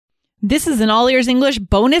This is an All Ears English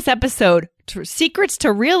bonus episode, Secrets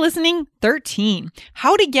to Real Listening 13,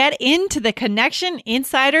 How to Get into the Connection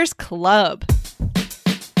Insiders Club.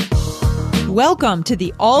 Welcome to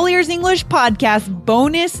the All Ears English podcast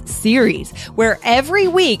bonus series, where every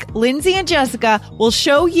week, Lindsay and Jessica will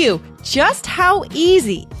show you just how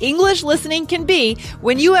easy English listening can be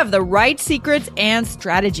when you have the right secrets and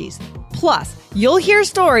strategies. Plus, you'll hear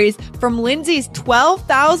stories from Lindsay's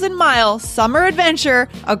 12,000-mile summer adventure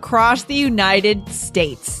across the United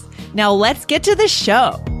States. Now let's get to the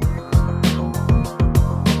show.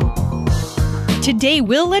 Today,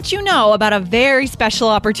 we'll let you know about a very special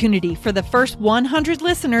opportunity for the first 100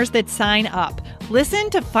 listeners that sign up.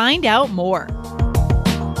 Listen to find out more.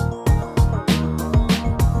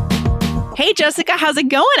 Hey, Jessica, how's it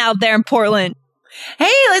going out there in Portland?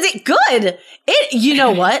 Hey, Lindsay, good. You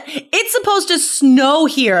know what? It's supposed to snow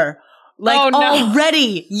here.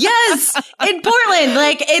 Already. Yes, in Portland.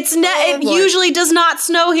 It usually does not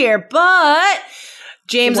snow here, but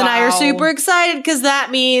James and I are super excited because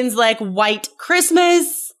that means white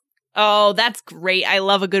Christmas. Oh, that's great. I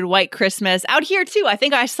love a good white Christmas. Out here, too. I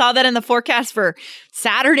think I saw that in the forecast for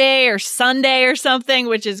Saturday or Sunday or something,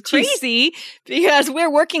 which is crazy because we're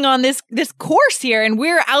working on this course here and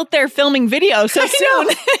we're out there filming videos. So soon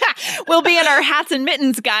we'll be in our hats and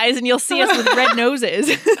mittens, guys, and you'll see us with red noses.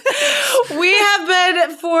 We have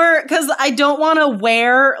been because I don't want to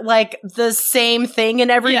wear the same thing in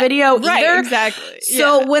every video either. Right, exactly.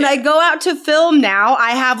 So when I go out to film now,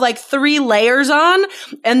 I have 3 layers on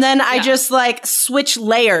and then I just switch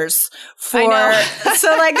layers for,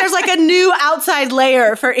 so there's a new outside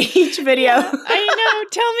layer for each video. I know.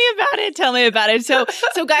 Tell me about it. So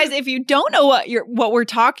guys, if you don't know what we're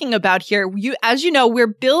talking about here, as you know, we're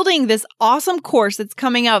building this awesome course that's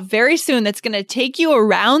coming out very soon that's going to take you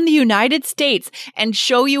around the United States and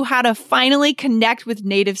show you how to finally connect with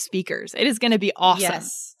native speakers. It is going to be awesome.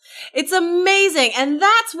 Yes. It's amazing. And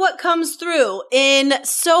that's what comes through in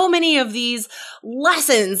so many of these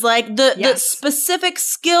lessons, the specific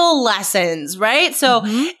skill lessons, right? So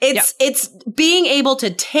it's being able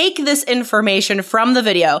to take this information from the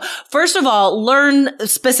video. First of all, learn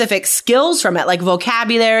specific skills from it, like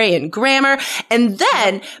vocabulary and grammar, and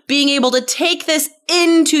then being able to take this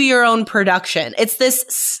into your own production. It's this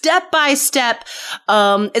step-by-step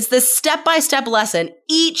lesson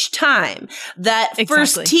each time that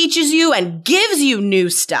first teaches you and gives you new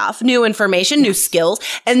stuff, new information, new skills,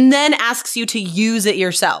 and then asks you to use it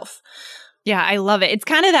yourself. Yeah, I love it. It's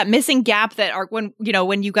kind of that missing gap that when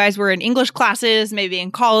you guys were in English classes, maybe in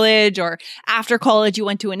college or after college, you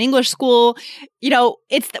went to an English school,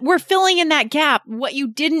 we're filling in that gap, what you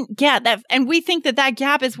didn't get and we think that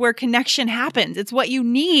gap is where connection happens. It's what you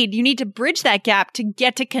need. You need to bridge that gap to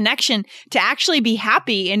get to connection, to actually be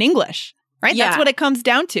happy in English, right? Yeah. That's what it comes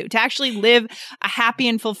down to actually live a happy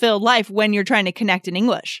and fulfilled life when you're trying to connect in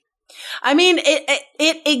English. I mean,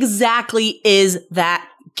 it exactly is that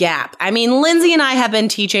gap. I mean, Lindsay and I have been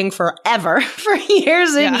teaching forever, for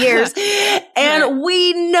years and years. And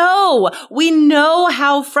we know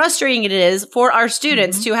how frustrating it is for our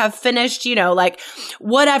students to have finished,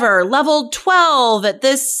 level 12 at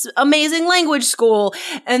this amazing language school.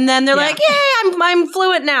 And then they're like, yay, I'm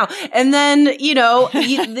fluent now. And then,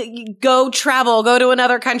 you go travel, go to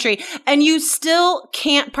another country, and you still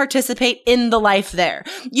can't participate in the life there.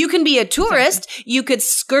 You can be a tourist. You could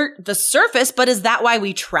skirt the surface, but is that why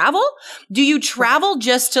we travel? Do you travel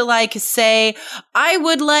just to say, I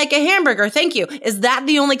would like a hamburger, thank you? Is that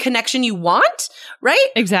the only connection you want? Right?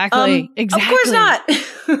 Exactly. Of course not.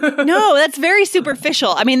 No, that's very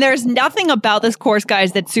superficial. I mean, there's nothing about this course,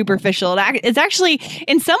 guys, that's superficial. It's actually,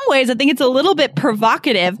 in some ways, I think it's a little bit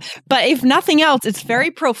provocative, but if nothing else, it's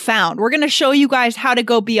very profound. We're going to show you guys how to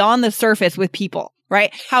go beyond the surface with people.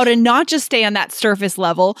 Right? How to not just stay on that surface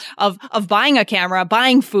level of buying a camera,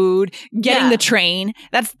 buying food, getting the train.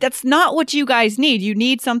 That's not what you guys need. You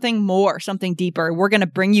need something more, something deeper. We're going to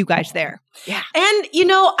bring you guys there. Yeah. And,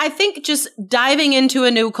 I think just diving into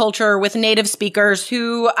a new culture with native speakers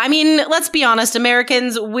who, let's be honest,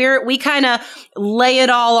 Americans, we kind of lay it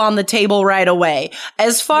all on the table right away.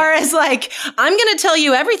 As far as I'm going to tell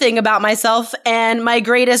you everything about myself and my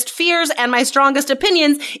greatest fears and my strongest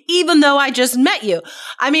opinions, even though I just met you.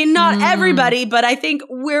 Not everybody, but I think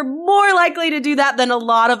we're more likely to do that than a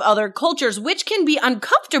lot of other cultures, which can be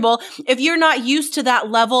uncomfortable if you're not used to that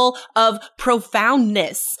level of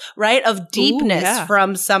profoundness, right? Of deepness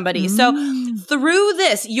from somebody. So through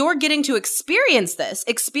this, you're getting to experience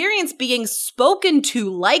being spoken to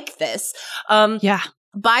like this.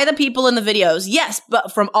 by the people in the videos. Yes,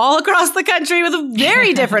 but from all across the country with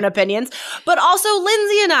very different opinions, but also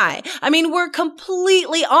Lindsay and I. I mean, we're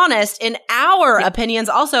completely honest in our opinions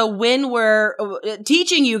also when we're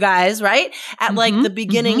teaching you guys, right? At like the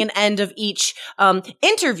beginning and end of each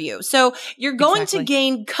interview. So you're going to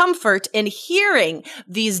gain comfort in hearing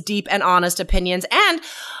these deep and honest opinions, and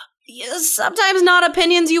sometimes not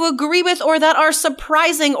opinions you agree with or that are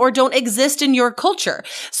surprising or don't exist in your culture.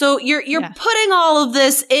 So you're putting all of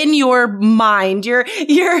this in your mind. You're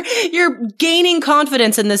gaining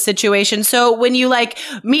confidence in this situation. So when you like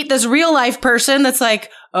meet this real life person that's like,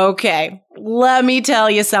 okay, let me tell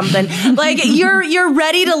you something. Like you're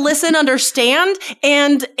ready to listen, understand,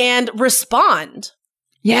 and respond.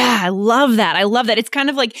 Yeah, I love that. I love that. It's kind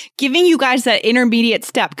of like giving you guys that intermediate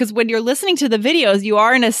step, because when you're listening to the videos, you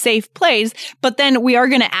are in a safe place, but then we are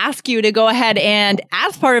going to ask you to go ahead and,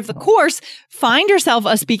 as part of the course, find yourself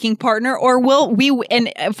a speaking partner, or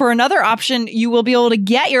and for another option, you will be able to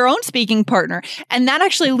get your own speaking partner. And that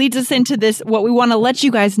actually leads us into this, what we want to let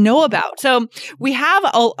you guys know about. So we have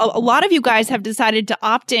a lot of you guys have decided to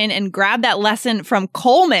opt in and grab that lesson from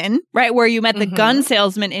Coleman, right? Where you met the gun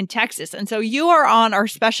salesman in Texas. And so you are on our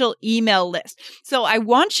special email list. So I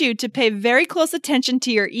want you to pay very close attention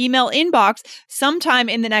to your email inbox sometime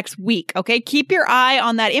in the next week. Okay. Keep your eye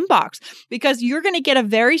on that inbox, because you're going to get a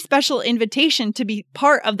very special invitation to be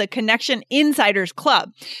part of the Connection Insiders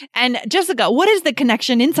Club. And Jessica, what is the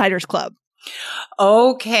Connection Insiders Club?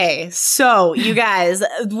 Okay. So you guys,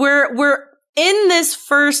 we're in this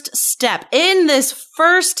first step, in this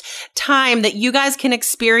first time that you guys can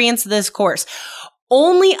experience this course.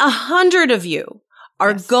 Only 100 of you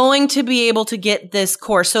are going to be able to get this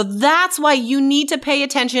course. So that's why you need to pay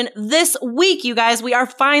attention this week, you guys. We are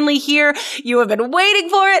finally here. You have been waiting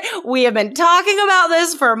for it. We have been talking about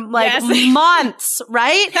this for months,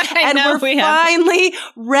 right? And we're finally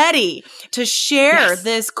ready to share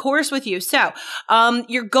this course with you. So,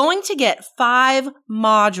 you're going to get 5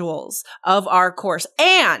 modules of our course.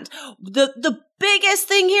 And the biggest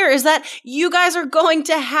thing here is that you guys are going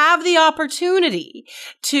to have the opportunity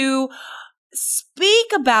to speak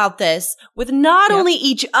about this with not only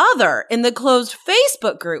each other in the closed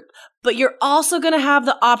Facebook group, but you're also going to have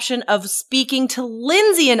the option of speaking to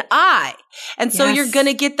Lindsay and I. And so you're going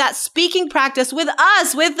to get that speaking practice with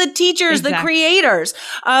us, with the teachers, the creators,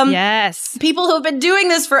 people who have been doing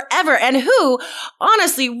this forever and who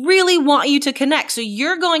honestly really want you to connect. So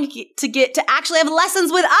you're going to get to actually have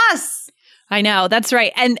lessons with us. I know. That's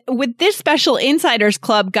right. And with this special Insiders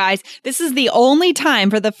Club, guys, this is the only time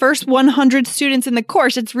for the first 100 students in the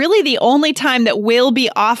course. It's really the only time that we'll be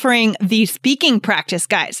offering the speaking practice,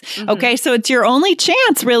 guys. Okay. So it's your only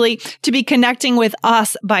chance really to be connecting with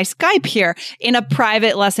us by Skype here in a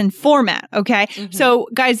private lesson format. Okay. So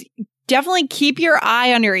guys, definitely keep your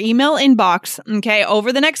eye on your email inbox, okay,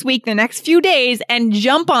 over the next week, the next few days, and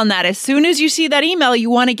jump on that. As soon as you see that email, you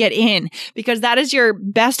want to get in, because that is your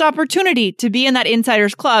best opportunity to be in that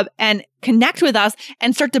Insiders Club and connect with us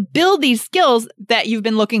and start to build these skills that you've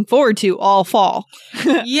been looking forward to all fall.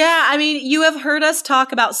 Yeah, I mean, you have heard us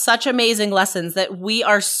talk about such amazing lessons that we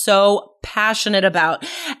are so passionate about.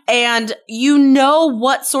 And you know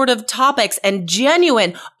what sort of topics and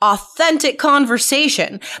genuine, authentic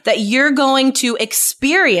conversation that you're going to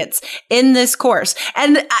experience in this course.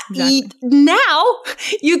 And now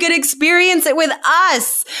you can experience it with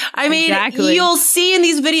us. I mean, you'll see in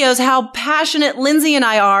these videos how passionate Lindsay and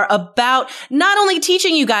I are about not only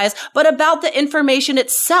teaching you guys, but about the information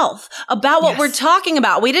itself, about what we're talking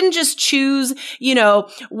about. We didn't just choose,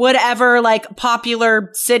 whatever like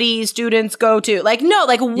popular city students go to. Like, no,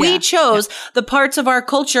 like we chose the parts of our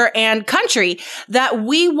culture and country that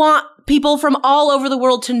we want people from all over the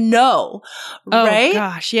world to know, right? Oh,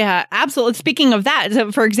 gosh. Yeah, absolutely. Speaking of that,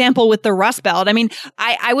 so for example, with the Rust Belt, I mean,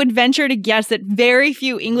 I would venture to guess that very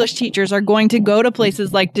few English teachers are going to go to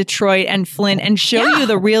places like Detroit and Flint and show you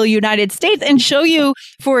the real United States and show you,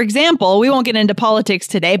 for example, we won't get into politics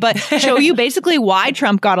today, but show you basically why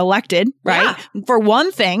Trump got elected, right? Yeah. For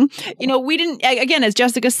one thing, we didn't, again, as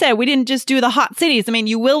Jessica said, we didn't just do the hot cities. I mean,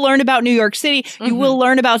 you will learn about New York City, you will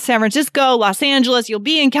learn about San Francisco, Los Angeles, you'll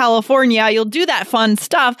be in California, you'll do that fun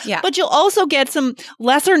stuff, but you'll also get some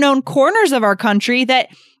lesser known corners of our country that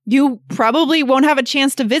you probably won't have a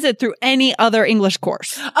chance to visit through any other English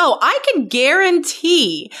course. Oh, I can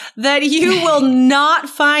guarantee that you will not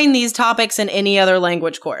find these topics in any other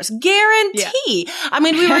language course. Guarantee. Yeah. I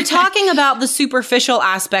mean, we were talking about the superficial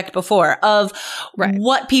aspect before of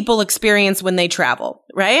what people experience when they travel.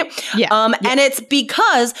 right? Yeah. And it's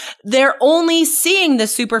because they're only seeing the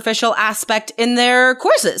superficial aspect in their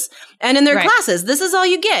courses and in their classes. This is all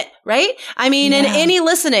you get, right? I mean, in any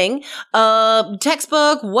listening,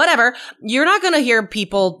 textbook, whatever, you're not going to hear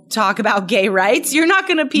people talk about gay rights. You're not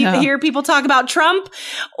going to hear people talk about Trump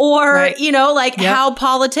or, how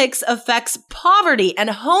politics affects poverty and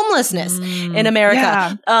homelessness in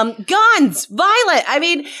America. Guns, violence. I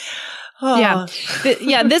mean,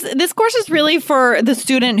 This course is really for the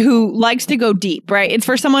student who likes to go deep, right? It's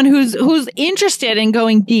for someone who's interested in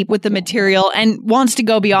going deep with the material and wants to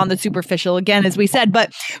go beyond the superficial, again, as we said.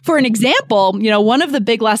 But for an example, one of the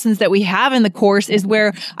big lessons that we have in the course is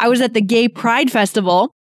where I was at the Gay Pride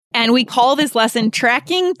Festival. And we call this lesson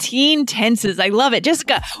Tracking Teen Tenses. I love it.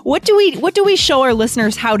 Jessica, what do we show our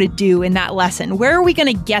listeners how to do in that lesson? Where are we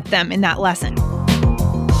going to get them in that lesson?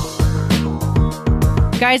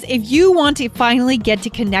 Guys, if you want to finally get to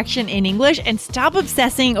connection in English and stop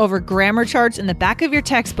obsessing over grammar charts in the back of your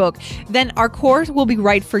textbook, then our course will be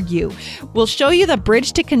right for you. We'll show you the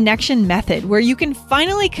Bridge to Connection method, where you can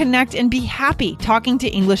finally connect and be happy talking to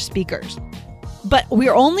English speakers. But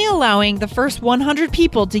we're only allowing the first 100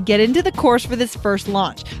 people to get into the course for this first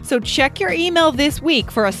launch. So check your email this week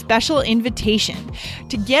for a special invitation.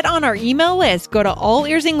 To get on our email list, go to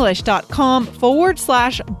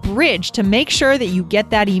allearsenglish.com/bridge to make sure that you get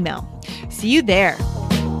that email. See you there.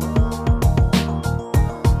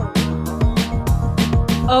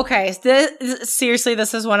 Okay, seriously,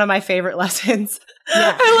 this is one of my favorite lessons.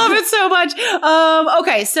 Yeah. I love it so much.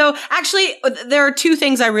 Okay, so actually, there are two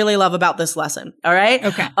things I really love about this lesson. All right.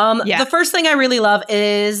 Okay. The first thing I really love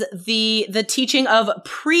is the teaching of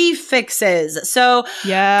prefixes. So,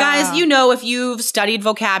 guys, if you've studied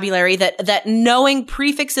vocabulary, that knowing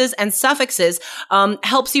prefixes and suffixes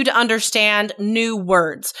helps you to understand new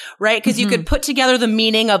words, right? Because you could put together the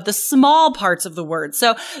meaning of the small parts of the word.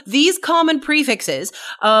 So these common prefixes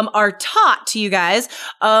are taught to you guys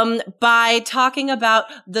by talking about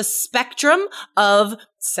the spectrum of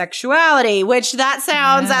sexuality, which that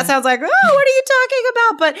sounds like, oh, what are you talking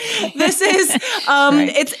about? But this is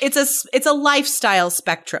it's a lifestyle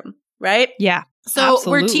spectrum, right? Yeah. So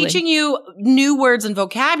absolutely. We're teaching you new words and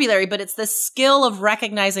vocabulary, but it's the skill of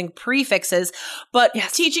recognizing prefixes, but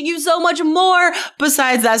teaching you so much more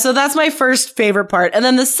besides that. So that's my first favorite part. And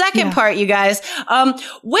then the second part, you guys, when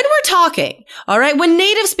we're talking, all right, when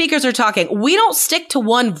native speakers are talking, we don't stick to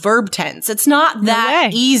one verb tense. It's not that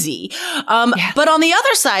easy. But on the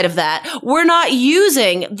other side of that, we're not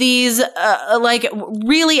using these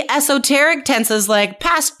really esoteric tenses like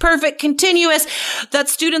past perfect continuous that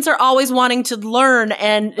students are always wanting to learn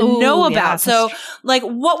and know about. So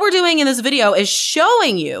what we're doing in this video is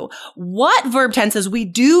showing you what verb tenses we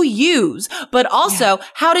do use, but also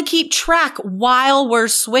how to keep track while we're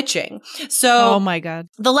switching. So oh my God.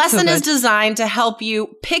 The lesson is designed to help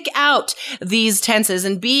you pick out these tenses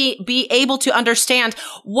and be able to understand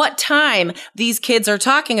what time these kids are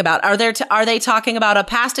talking about. Are they talking about a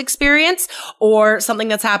past experience or something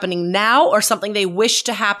that's happening now or something they wish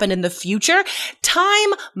to happen in the future?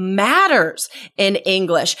 Time matters in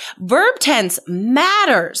English. Verb tense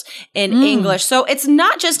matters in English. So it's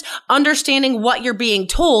not just understanding what you're being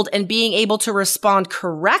told and being able to respond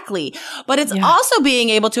correctly, but it's also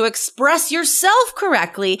being able to express yourself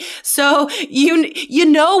correctly. So you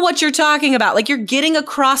know what you're talking about. Like you're getting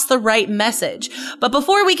across the right message. But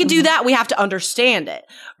before we can do that, we have to understand it,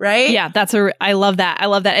 right? Yeah, I love that. I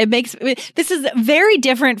love that. This is very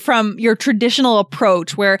different from your traditional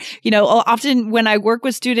approach where, often when I work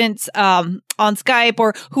with students, on Skype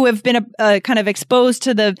or who have been kind of exposed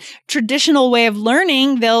to the traditional way of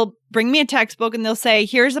learning, they'll bring me a textbook and they'll say,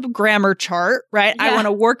 here's a grammar chart, right? I want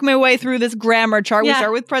to work my way through this grammar chart. We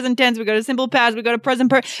start with present tense, we go to simple past, we go to present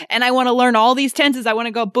perfect, and I want to learn all these tenses. I want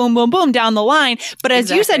to go boom, boom, boom down the line. But as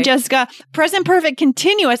you said, Jessica, present perfect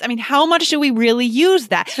continuous, I mean, how much do we really use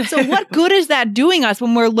that? So what good is that doing us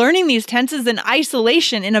when we're learning these tenses in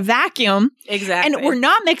isolation, in a vacuum? Exactly. And we're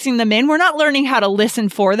not mixing them in. We're not learning how to listen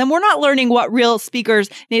for them. We're not learning what real speakers,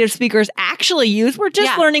 native speakers actually use. We're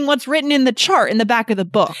just learning what's written in the chart in the back of the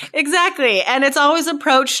book. Exactly. And it's always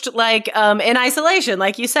approached like in isolation,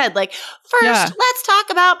 like you said, like first, let's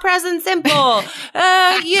talk about present simple,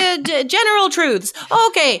 general truths.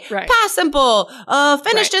 Okay. Past simple,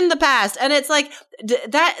 finished in the past. And it's like,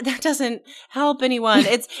 that doesn't help anyone.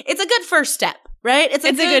 It's a good first step. right? It's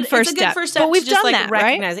a good first step. But we've to just done like that,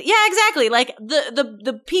 recognize right? it. Yeah, exactly. Like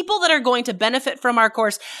the people that are going to benefit from our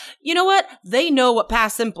course, you know what? They know what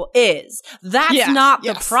past simple is. That's not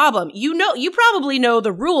the problem. You probably know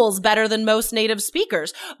the rules better than most native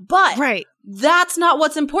speakers, but that's not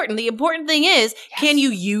what's important. The important thing is, can you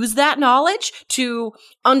use that knowledge to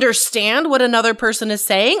understand what another person is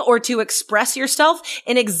saying or to express yourself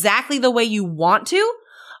in exactly the way you want to?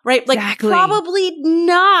 Right? Like, probably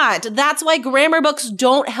not. That's why grammar books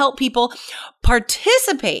don't help people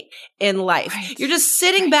participate in life. Right. You're just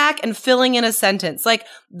sitting back and filling in a sentence. Like,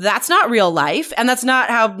 that's not real life. And that's not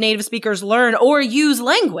how native speakers learn or use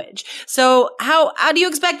language. So how do you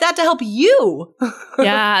expect that to help you?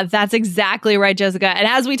 Yeah, that's exactly right, Jessica. And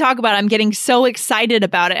as we talk about it, I'm getting so excited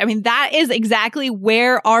about it. I mean, that is exactly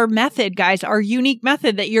where our method, guys, our unique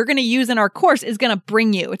method that you're going to use in our course is going to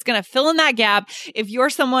bring you. It's going to fill in that gap. If you're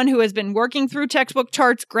someone who has been working through textbook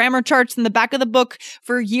charts, grammar charts in the back of the book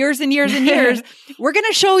for years and years and years, we're going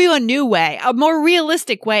to show you a new way, a more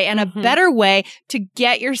realistic way, and a better way to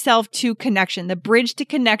get yourself to connection. The bridge to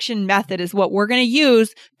connection method is what we're going to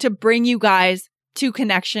use to bring you guys to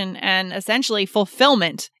connection and essentially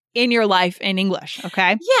fulfillment in your life in English.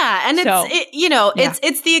 Okay. Yeah. And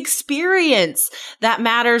it's the experience that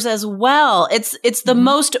matters as well. It's the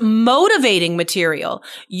most motivating material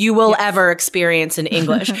you will ever experience in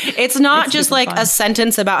English. It's not just like a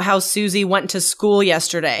sentence about how Susie went to school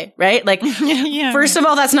yesterday, right? Like, first of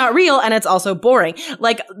all, that's not real. And it's also boring.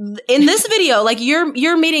 Like in this video, like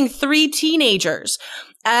you're meeting 3 teenagers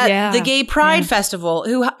at the Gay Pride Festival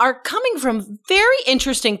who are coming from very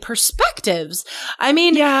interesting perspectives. I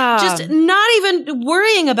mean, just not even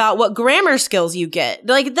worrying about what grammar skills you get.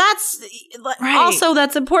 Like that's also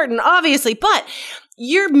that's important, obviously, but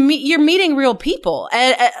you're meeting real people,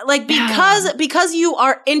 and like because you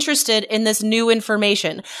are interested in this new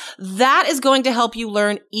information, that is going to help you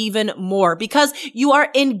learn even more because you are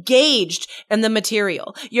engaged in the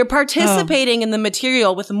material. You're participating in the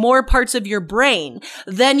material with more parts of your brain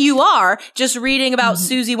than you are just reading about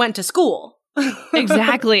Susie went to school.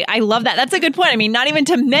 Exactly. I love that. That's a good point. I mean, not even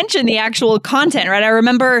to mention the actual content, right? I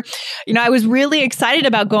remember, I was really excited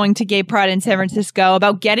about going to Gay Pride in San Francisco,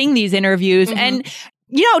 about getting these interviews. And,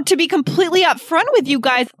 to be completely upfront with you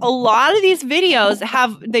guys, a lot of these videos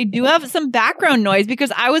do have some background noise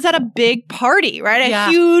because I was at a big party, right? A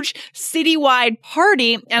huge citywide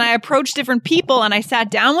party. And I approached different people and I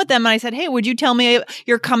sat down with them and I said, hey, would you tell me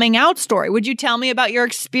your coming out story? Would you tell me about your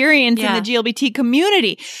experience in the GLBT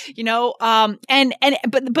community?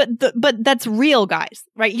 But that's real, guys,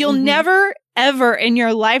 right? You'll never ever in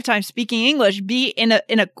your lifetime speaking English be in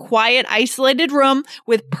a quiet, isolated room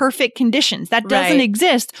with perfect conditions. That doesn't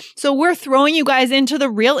exist. So we're throwing you guys into the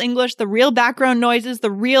real English, the real background noises,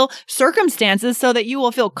 the real circumstances so that you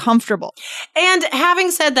will feel comfortable. And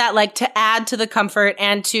having said that, like to add to the comfort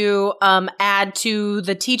and to add to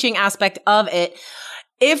the teaching aspect of it,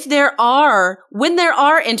 when there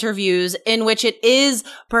are interviews in which it is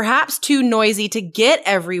perhaps too noisy to get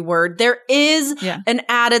every word, there is an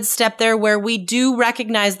added step there where we do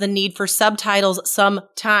recognize the need for subtitles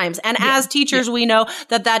sometimes. And as teachers, we know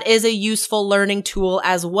that is a useful learning tool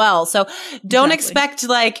as well. So don't expect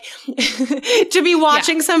like to be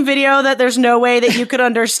watching some video that there's no way that you could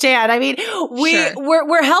understand. I mean,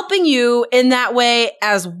 we're helping you in that way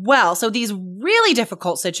as well. So these really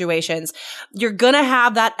difficult situations, you're going to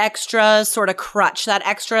have that extra sort of crutch, that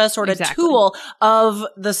extra sort of tool of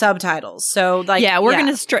the subtitles. So like, we're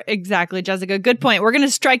going to exactly, Jessica. Good point. We're going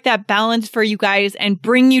to strike that balance for you guys and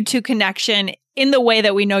bring you to connection in the way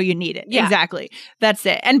that we know you need it. Yeah. Exactly. That's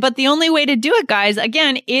it. But the only way to do it, guys,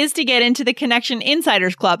 again, is to get into the Connection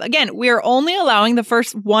Insiders Club. Again, we are only allowing the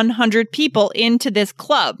first 100 people into this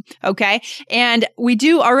club. Okay. And we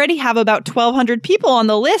do already have about 1,200 people on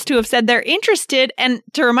the list who have said they're interested. And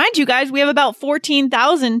to remind you guys, we have about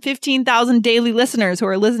 14,000, 15,000 daily listeners who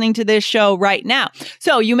are listening to this show right now.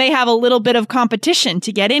 So you may have a little bit of competition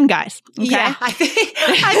to get in, guys. Okay? Yeah, I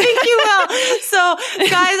think you will. So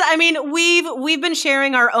guys, I mean, we've been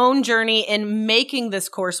sharing our own journey in making this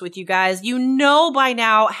course with you guys. You know by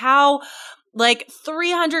now how like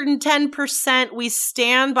 310% we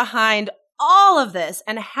stand behind all of this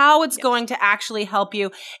and how it's going to actually help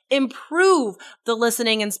you improve the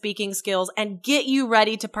listening and speaking skills and get you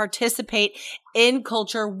ready to participate in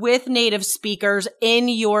culture with native speakers in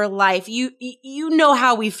your life. You know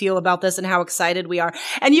how we feel about this and how excited we are.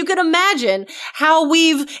 And you can imagine how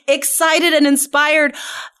we've excited and inspired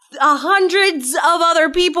hundreds of other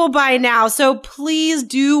people by now. So please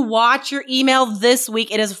do watch your email this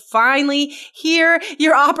week. It is finally here,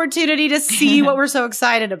 your opportunity to see what we're so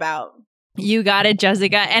excited about. You got it,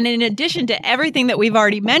 Jessica. And in addition to everything that we've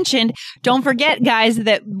already mentioned, don't forget, guys,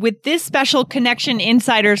 that with this special Connection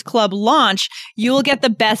Insiders Club launch, you will get the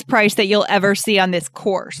best price that you'll ever see on this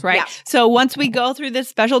course, right? Yeah. So once we go through this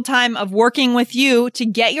special time of working with you to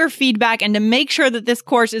get your feedback and to make sure that this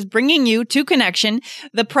course is bringing you to Connection,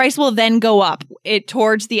 the price will then go up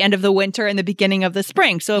towards the end of the winter and the beginning of the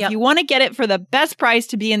spring. So if you want to get it for the best price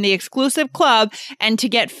to be in the exclusive club and to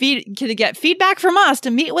get feedback from us, to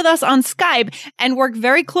meet with us on Skype, and work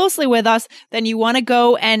very closely with us, then you want to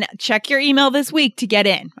go and check your email this week to get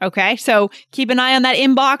in. Okay. So keep an eye on that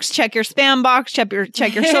inbox, check your spam box, check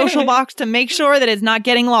your social box to make sure that it's not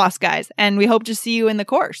getting lost, guys. And we hope to see you in the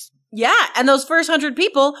course. Yeah. And those first 100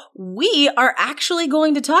 people, we are actually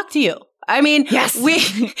going to talk to you. I mean, yes,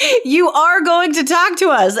 you are going to talk to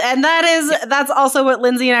us. And that's also what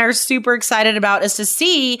Lindsay and I are super excited about, is to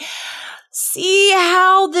see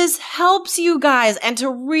how this helps you guys and to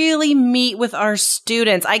really meet with our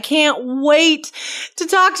students. I can't wait to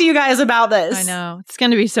talk to you guys about this. I know. It's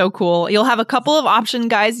going to be so cool. You'll have a couple of options,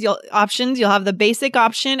 guys. You'll have the basic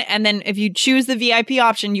option. And then if you choose the VIP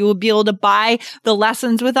option, you will be able to buy the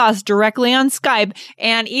lessons with us directly on Skype.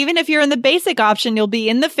 And even if you're in the basic option, you'll be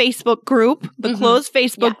in the Facebook group, the closed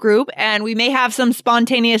Facebook group. And we may have some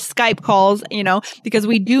spontaneous Skype calls, because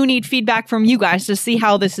we do need feedback from you guys to see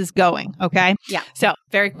how this is going. Okay. Yeah. So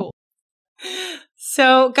very cool.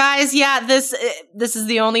 So guys, this is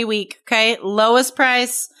the only week. Okay. Lowest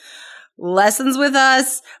price, lessons with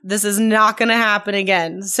us. This is not going to happen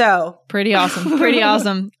again. So pretty awesome. Pretty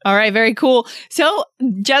awesome. All right. Very cool. So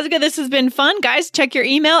Jessica, this has been fun. Guys, check your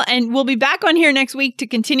email and we'll be back on here next week to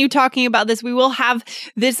continue talking about this. We will have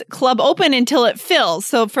this club open until it fills.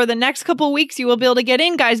 So for the next couple of weeks, you will be able to get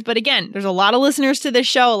in, guys. But again, there's a lot of listeners to this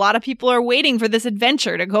show. A lot of people are waiting for this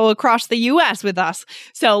adventure to go across the US with us.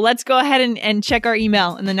 So let's go ahead and check our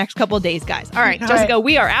email in the next couple of days, guys. All right, Jessica,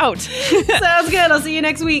 we are out. Sounds good. I'll see you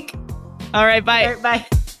next week. All right, bye. All right, bye.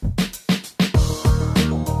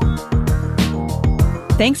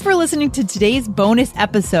 Thanks for listening to today's bonus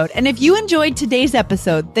episode. And if you enjoyed today's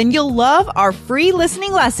episode, then you'll love our free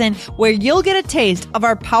listening lesson where you'll get a taste of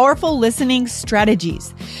our powerful listening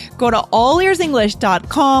strategies. Go to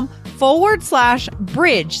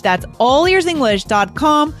allearsenglish.com/bridge. That's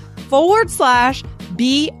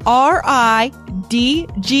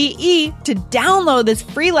allearsenglish.com/BRIDGE to download this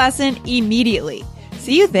free lesson immediately.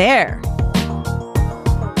 See you there.